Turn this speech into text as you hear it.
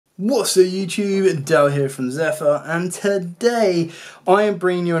What's up YouTube, Dell here from Zephyr, and today I am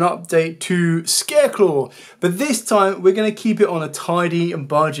bringing you an update to Scareclaw, but this time we're going to keep it on a tidy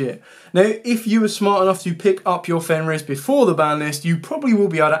budget. Now if you were smart enough to pick up your Fenris before the ban list, you probably will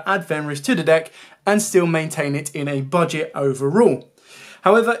be able to add Fenris to the deck and still maintain it in a budget overall.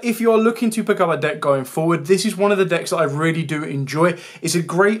 However, if you are looking to pick up a deck going forward, this is one of the decks that I really do enjoy. It's a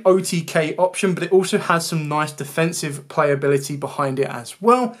great OTK option, but it also has some nice defensive playability behind it as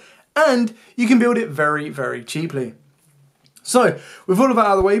well. And you can build it very, very cheaply. So, with all of that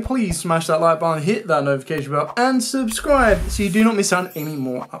out of the way, please smash that like button, hit that notification bell, and subscribe so you do not miss out on any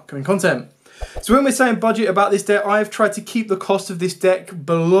more upcoming content. So when we're saying budget about this deck, I've tried to keep the cost of this deck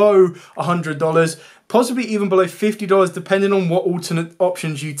below $100, possibly even below $50, depending on what alternate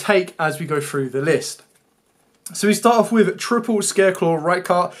options you take as we go through the list. So we start off with triple Scareclaw right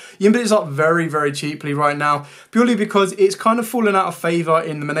card. You can pick this up very, very cheaply right now, purely because it's kind of fallen out of favour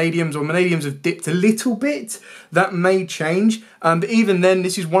in the Mannadiums, or Mannadiums have dipped a little bit. That may change, but even then,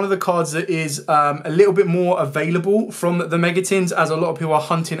 this is one of the cards that is a little bit more available from the Megatins, as a lot of people are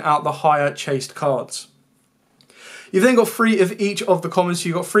hunting out the higher chased cards. You've then got 3 of each of the commons, so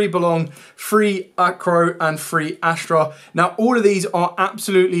you've got 3 Belong, 3 Acro, and 3 Astra. Now, all of these are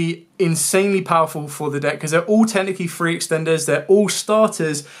absolutely insanely powerful for the deck, because they're all technically free extenders, they're all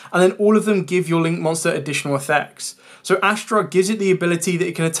starters, and then all of them give your Link monster additional effects. So Astra gives it the ability that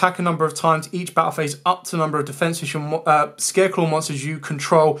it can attack a number of times each battle phase, up to the number of defensive Scareclaw monsters you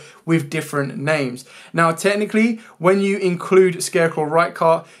control with different names. Now technically, when you include Scareclaw right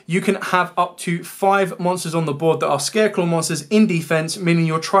card, you can have up to 5 monsters on the board that are Scareclaw monsters in defense, meaning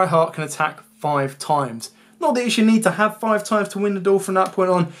your Tryhard can attack 5 times. Not that you should need to have 5 times to win the duel from that point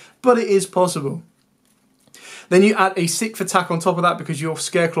on, but it is possible. Then you add a 6th attack on top of that, because your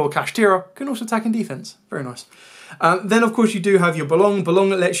Scareclaw Kashtira can also attack in defense. Very nice. Then of course you do have your Belong. Belong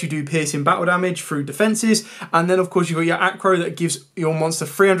that lets you do piercing battle damage through defenses. And then of course you've got your Acro that gives your monster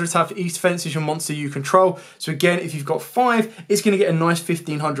 300 attack for each defense as your monster you control. So again, if you've got 5, it's going to get a nice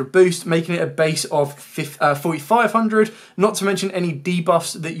 1500 boost, making it a base of 4500. Not to mention any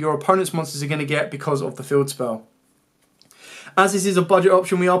debuffs that your opponent's monsters are going to get because of the field spell. As this is a budget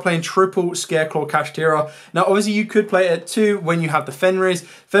option, we are playing triple Scareclaw Kashtira. Now, obviously, you could play it at 2 when you have the Fenris.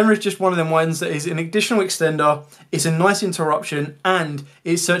 Fenris is just one of them ones that is an additional extender. It's a nice interruption, and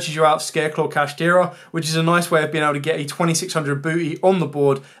it searches you out Scareclaw Kashtira, which is a nice way of being able to get a 2600 booty on the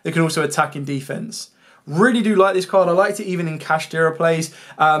board that can also attack in defense. Really do like this card. I liked it even in Kashtira plays,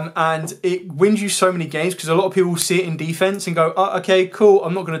 and it wins you so many games, because a lot of people see it in defense and go, oh, okay, cool,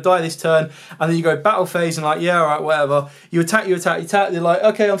 I'm not going to die this turn, and then you go battle phase and like, yeah, all right, whatever. You attack, they're like,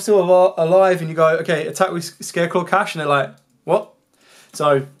 okay, I'm still alive, and you go, okay, attack with Scareclaw Cash, and they're like, what?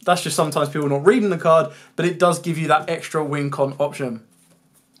 So that's just sometimes people not reading the card, but it does give you that extra win con option.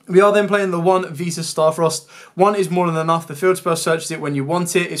 We are then playing the 1 Visas Starfrost. 1 is more than enough. The field spell searches it when you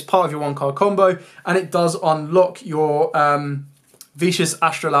want it. It's part of your 1 card combo, and it does unlock your Vicious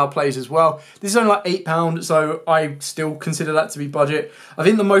Astrolabe plays as well. This is only like £8, so I still consider that to be budget. I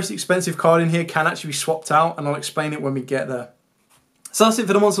think the most expensive card in here can actually be swapped out, and I'll explain it when we get there. So that's it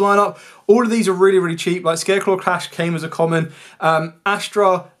for the monster lineup. All of these are really, really cheap. Like Scareclaw Clash came as a common.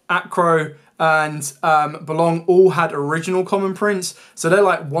 Astra, Acro, and Belong all had original common prints, so they're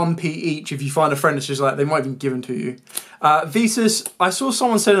like 1p each. If you find a friend, it's just like they might have been given to you. Visas, I saw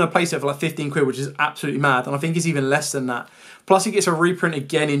someone selling a playset for like 15 quid, which is absolutely mad, and I think it's even less than that. Plus it gets a reprint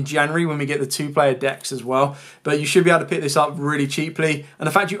again in January when we get the 2-player decks as well, but you should be able to pick this up really cheaply, and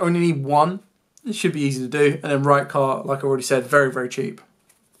the fact you only need 1, it should be easy to do. And then right card, like I already said, very, very cheap.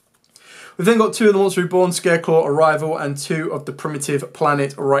 We've then got 2 of the Monster Reborn, Scareclaw Arrival, and 2 of the Primitive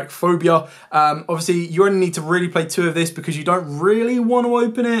Planet Reichphobia. Obviously, you only need to really play 2 of this, because you don't really want to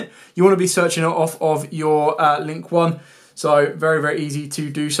open it. You want to be searching it off of your Link 1. So very, very easy to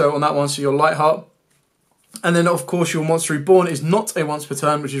do so on that one, so your Lightheart. And then, of course, your Monster Reborn is not a once per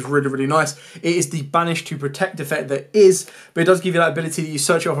turn, which is really, really nice. It is the Banish to Protect effect that is, but it does give you that ability that you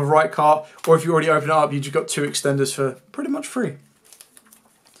search it off of right card, or if you already open it up, you just got 2 extenders for pretty much free.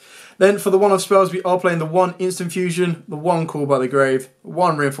 Then for the 1-off spells, we are playing the 1 Instant Fusion, the 1 Call by the Grave,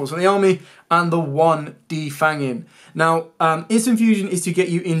 1 Reinforcement of the Army, and the 1 Defanging. Now, Instant Fusion is to get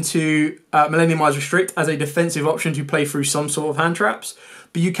you into Millenniumize Restrict as a defensive option to play through some sort of hand traps,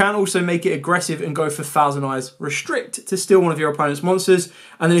 but you can also make it aggressive and go for Thousand Eyes Restrict to steal one of your opponent's monsters,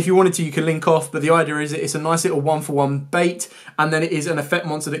 and then if you wanted to, you can link off, but the idea is that it's a nice little 1-for-1 bait, and then it is an effect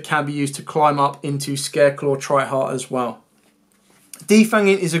monster that can be used to climb up into Scareclaw Tryhard as well.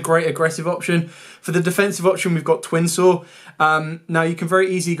 Defanging is a great aggressive option. For the defensive option, we've got Twin Saw. Now, you can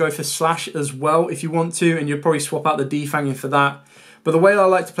very easily go for Slash as well if you want to, and you'll probably swap out the Defanging for that. But the way I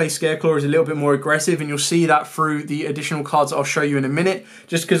like to play Scareclaw is a little bit more aggressive, and you'll see that through the additional cards that I'll show you in a minute,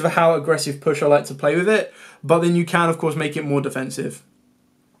 just because of how aggressive push I like to play with it. But then you can, of course, make it more defensive.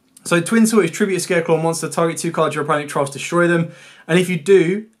 So Twin Sword is tribute a Scareclaw monster, target 2 cards your opponent controls, destroy them. And if you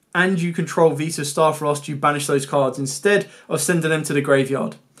do, and you control Visas Starfrost, you banish those cards instead of sending them to the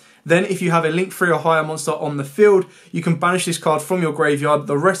graveyard. Then if you have a Link 3 or higher monster on the field, you can banish this card from your graveyard.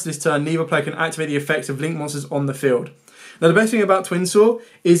 The rest of this turn, neither player can activate the effects of Link monsters on the field. Now the best thing about Twin Sword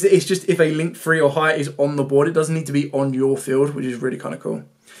is that it's just if a Link 3 or higher is on the board, it doesn't need to be on your field, which is really kind of cool.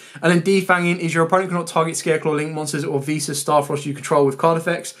 And then defanging is your opponent cannot target Scareclaw, Link monsters or Visas Starfrost you control with card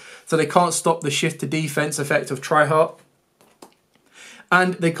effects, so they can't stop the shift to defense effect of Tryheart.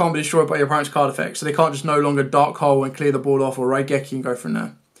 And they can't be destroyed by your opponent's card effects, so they can't just no longer Dark Hole and clear the board off or Raigeki and go from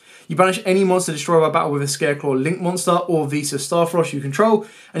there. You banish any monster destroyed by battle with a Scareclaw Link monster or Visas Starfrost you control,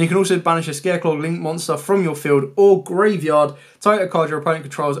 and you can also banish a Scareclaw Link monster from your field or graveyard, target a card your opponent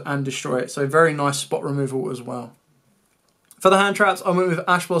controls and destroy it. So very nice spot removal as well. For the hand traps, I went with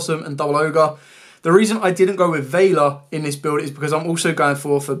Ash Blossom and Double Ogre. The reason I didn't go with Veiler in this build is because I'm also going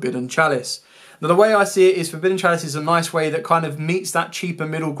for Forbidden Chalice. Now the way I see it is Forbidden Chalice is a nice way that kind of meets that cheaper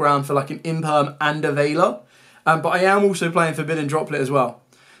middle ground for like an Imperm and a Veiler. But I am also playing Forbidden Droplet as well.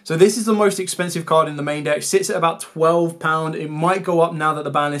 So this is the most expensive card in the main deck, sits at about £12. It might go up now that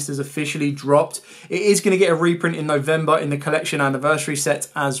the ban list has officially dropped. It is going to get a reprint in November in the collection anniversary set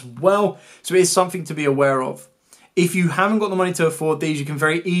as well. So it is something to be aware of. If you haven't got the money to afford these, you can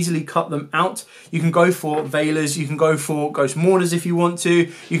very easily cut them out. You can go for Veilers, you can go for Ghost Mourners if you want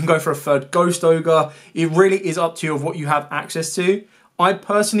to, you can go for a third Ghost Ogre. It really is up to you of what you have access to. I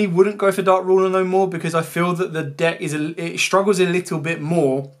personally wouldn't go for Dark Ruler no more because I feel that the deck it struggles a little bit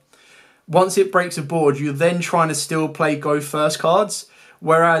more. Once it breaks a board, you're then trying to still play Go First cards,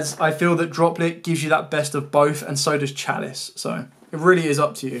 whereas I feel that Droplet gives you that best of both, and so does Chalice. So it really is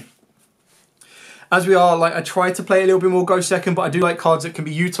up to you. As we are, I try to play a little bit more Go Second, but I do like cards that can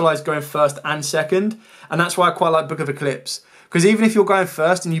be utilised going first and second, and that's why I quite like Book of Eclipse. Because even if you're going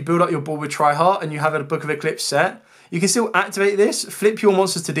first and you build up your board with Tryheart and you have a Book of Eclipse set, you can still activate this, flip your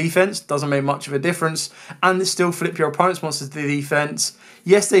monsters to defense, doesn't make much of a difference, and still flip your opponent's monsters to defense.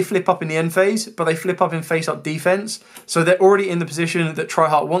 Yes, they flip up in the end phase, but they flip up in face-up defense, so they're already in the position that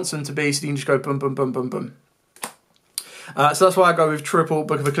Tryheart wants them to be, so you can just go boom, boom, boom, boom, boom. So that's why I go with triple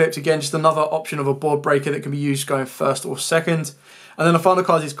Book of Eclipse. Again, just another option of a board breaker that can be used going first or second. And then the final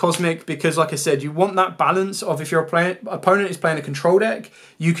card is Cosmic, because like I said, you want that balance of if your opponent is playing a control deck,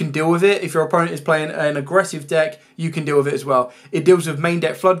 you can deal with it. If your opponent is playing an aggressive deck, you can deal with it as well. It deals with main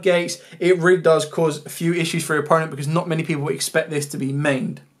deck floodgates. It really does cause a few issues for your opponent because not many people expect this to be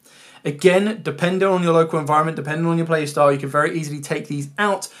mained. Again, depending on your local environment, depending on your play style, you can very easily take these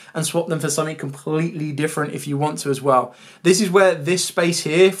out and swap them for something completely different if you want to as well. This is where this space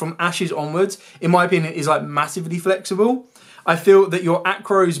here, from Ashes onwards, in my opinion, is like massively flexible. I feel that your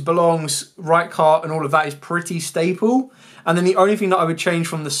Acros, Belongs, Right Cart and all of that is pretty staple. And then the only thing that I would change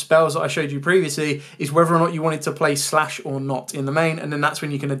from the spells that I showed you previously is whether or not you wanted to play Slash or not in the main, and then that's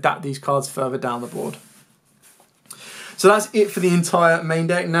when you can adapt these cards further down the board. So that's it for the entire main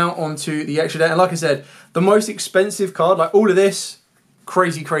deck. Now onto the extra deck. And like I said, the most expensive card, like all of this,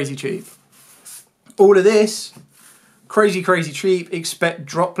 crazy, crazy cheap. All of this, crazy, crazy cheap. Expect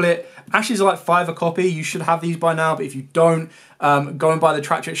Droplet. Ashes are like $5 a copy. You should have these by now, but if you don't, go and buy the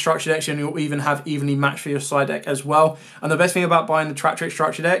Track Trick Structure deck, and you'll even have evenly matched for your side deck as well. And the best thing about buying the Track Trick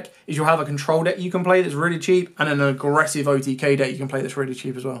Structure deck is you'll have a control deck you can play that's really cheap, and an aggressive OTK deck you can play that's really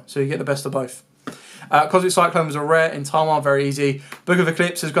cheap as well. So you get the best of both. Cosmic Cyclone was a rare in Tamar, very easy. Book of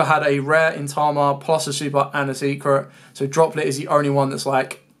Eclipse has had a rare in Tamar, plus a super and a secret. So Droplet is the only one that's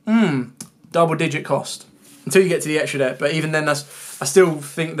like, double-digit cost. Until you get to the extra deck. But even then, I still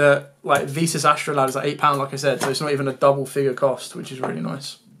think that like Visas Astrolad is like £8, like I said. So it's not even a double-figure cost, which is really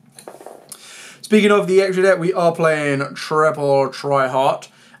nice. Speaking of the extra deck, we are playing triple Tryheart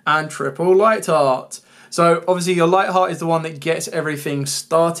and triple Lightheart. So obviously your Lightheart is the one that gets everything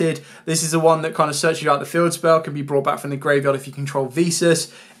started. This is the one that kind of searches out the field spell, can be brought back from the graveyard if you control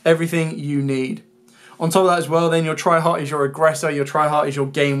Visas, everything you need. On top of that as well, then your Tryheart is your aggressor, your Tryheart is your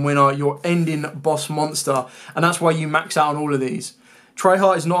game winner, your ending boss monster, and that's why you max out on all of these.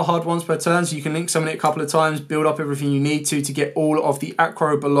 Tryheart is not a hard once per turn, so you can link summon it a couple of times, build up everything you need to get all of the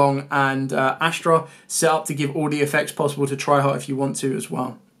Acro, Belong, and Astra set up to give all the effects possible to Tryheart if you want to as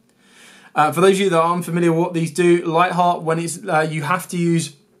well. For those of you that are unfamiliar with what these do, Lightheart, when it's you have to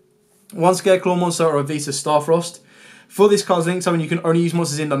use one Scareclaw monster or a Visas Starfrost. For this card's link summon, you can only use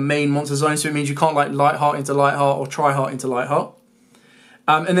monsters in the main monster zone, so it means you can't like Lightheart into Lightheart or Tryheart into Lightheart.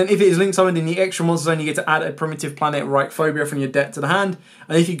 And then if it is link summoned in the extra monster zone, you get to add a primitive planet Reichphobia from your deck to the hand.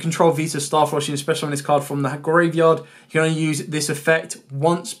 And if you control Visas Starfrost, you can special summon this card from the graveyard. You can only use this effect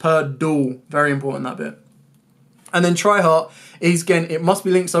once per duel. Very important, that bit. And then Tryheart is, again, it must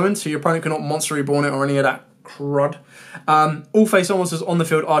be link summoned, so your opponent cannot monster reborn it or any of that crud. All face-on monsters on the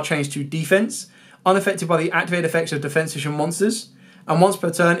field are changed to defense, unaffected by the activated effects of defensive monsters. And once per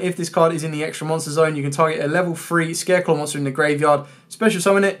turn, if this card is in the extra monster zone, you can target a level 3 Scareclaw monster in the graveyard, special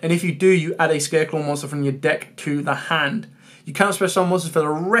summon it, and if you do, you add a Scareclaw monster from your deck to the hand. You can't special summon monsters for the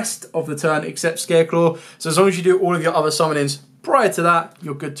rest of the turn except Scareclaw, so as long as you do all of your other summonings prior to that,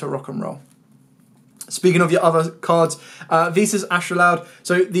 you're good to rock and roll. Speaking of your other cards, Visas Astrolaud.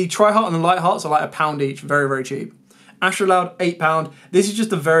 So the Tryheart and the Lighthearts are like £1 each, very, very cheap. Astrolaud, £8. This is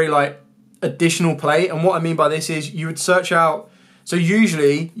just a very like additional play, and what I mean by this is you would search out. So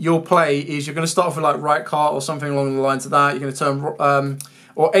usually your play is you're going to start off with like Reichheart or something along the lines of that. You're going to turn,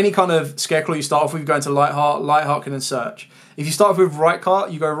 or any kind of Scareclaw you start off with, you go into Lightheart. Lightheart can then search. If you start off with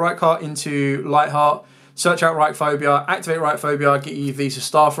Reichheart, you go Reichheart into Lightheart, search out Reichphobia, activate Reichphobia, get you Visas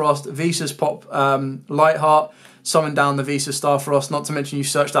Starfrost, Visas pop Lightheart, summon down the Visas Starfrost, not to mention you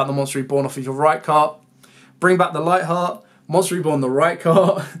searched out the Monster Reborn off of your Reichheart, bring back the Lightheart, Monster Reborn the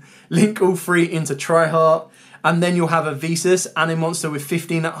Reichheart, link all three into Tryheart, and then you'll have a Visas and a monster with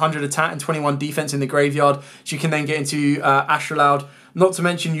 1500 attack and 21 defense in the graveyard, so you can then get into Astrolaud. Not to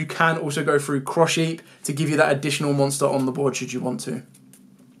mention you can also go through Cross Sheep to give you that additional monster on the board should you want to.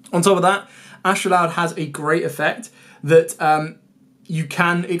 On top of that, Astrolaud has a great effect that it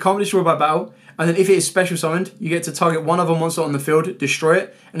can't be destroyed by battle, and then if it is special summoned, you get to target one other monster on the field, destroy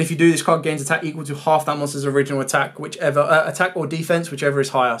it, and if you do, this card gains attack equal to half that monster's original attack, whichever attack or defense, whichever is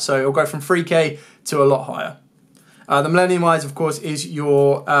higher. So it'll go from 3k to a lot higher. The Millennium Eyes, of course, is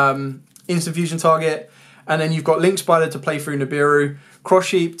your instant fusion target, and then you've got Link Spider to play through Nibiru, Cross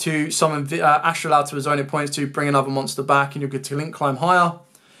Sheep to summon Astrolaud to a zone it points to, bring another monster back, and you're good to Link climb higher.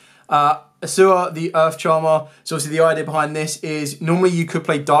 Asura, the Earth Charmer. So obviously the idea behind this is normally you could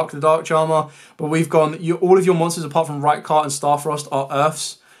play Dark the Dark Charmer, but we've gone, all of your monsters apart from Reichheart and Starfrost are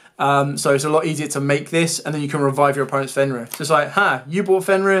Earths. So it's a lot easier to make this, and then you can revive your opponent's Fenrir. So it's like, you bought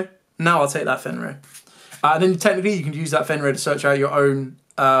Fenrir, now I'll take that Fenrir. And then technically you can use that Fenrir to search out your own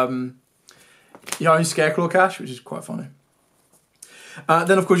Scareclaw cache, which is quite funny.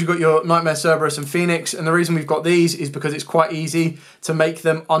 Then of course you've got your Nightmare, Cerberus and Phoenix, and the reason we've got these is because it's quite easy to make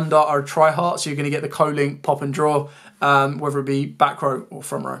them under our Tryheart, so you're going to get the co-link, pop and draw, whether it be back row or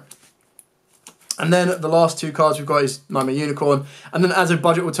front row. And then the last two cards we've got is Nightmare Unicorn, and then as a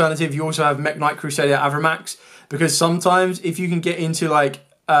budget alternative you also have Mech Knight Crusader Avramax, because sometimes if you can get into like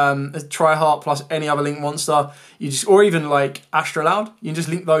a Tryheart plus any other link monster, or even like Astrolaud, you can just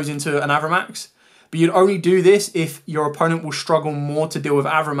link those into an Avramax. But you'd only do this if your opponent will struggle more to deal with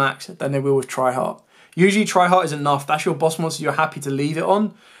Avramax than they will with Tryheart. Usually Tryheart is enough. That's your boss monster you're happy to leave it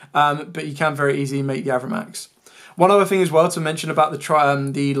on, but you can very easily make the Avramax. One other thing as well to mention about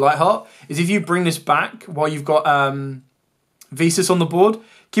the Lightheart is if you bring this back while you've got Visas on the board,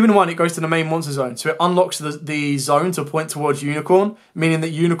 keep in mind it goes to the main monster zone. So it unlocks the zone to point towards Unicorn, meaning that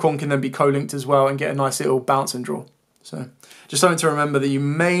Unicorn can then be co-linked as well and get a nice little bounce and draw. So just something to remember that you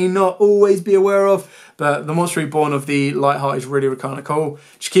may not always be aware of, but the Monster Reborn of the Lightheart is really kind of cool.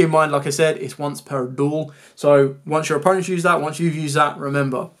 Just keep in mind, like I said, it's once per duel. So once your opponents use that, once you've used that,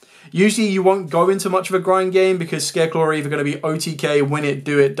 remember. Usually you won't go into much of a grind game because Scareclaw are either going to be OTK, win it,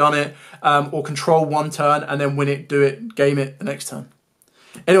 do it, done it, or control one turn and then win it, do it, game it the next turn.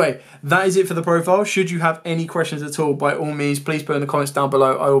 Anyway, that is it for the profile. Should you have any questions at all, by all means, please put in the comments down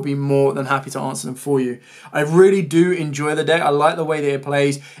below. I will be more than happy to answer them for you. I really do enjoy the deck. I like the way that it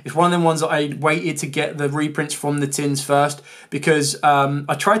plays. It's one of them ones that I waited to get the reprints from the tins first because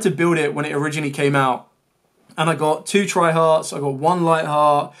I tried to build it when it originally came out. And I got 2 Tryhearts, I got 1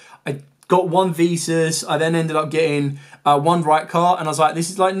 Lightheart, I got 1 Visas, I then ended up getting 1 Reichheart, and I was like, this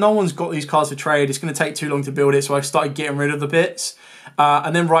is like, no one's got these cards for trade, it's going to take too long to build it, so I started getting rid of the bits.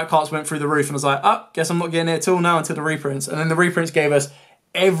 And then Reichhearts went through the roof, and I was like, guess I'm not getting it at all now until the reprints. And then the reprints gave us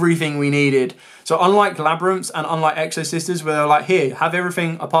everything we needed. So unlike Labyrinths and unlike Exo-Sisters, where they're like, here, have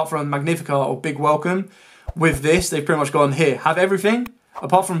everything apart from Magnifica or Big Welcome, with this, they've pretty much gone, here, have everything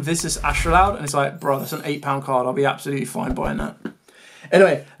apart from Visas Astrolaud, and it's like, bro, that's an £8 card, I'll be absolutely fine buying that.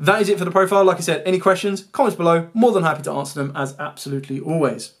 Anyway, that is it for the profile. Like I said, any questions, comments below, more than happy to answer them as absolutely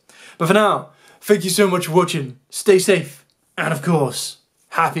always. But for now, thank you so much for watching, stay safe, and of course,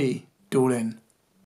 happy dueling.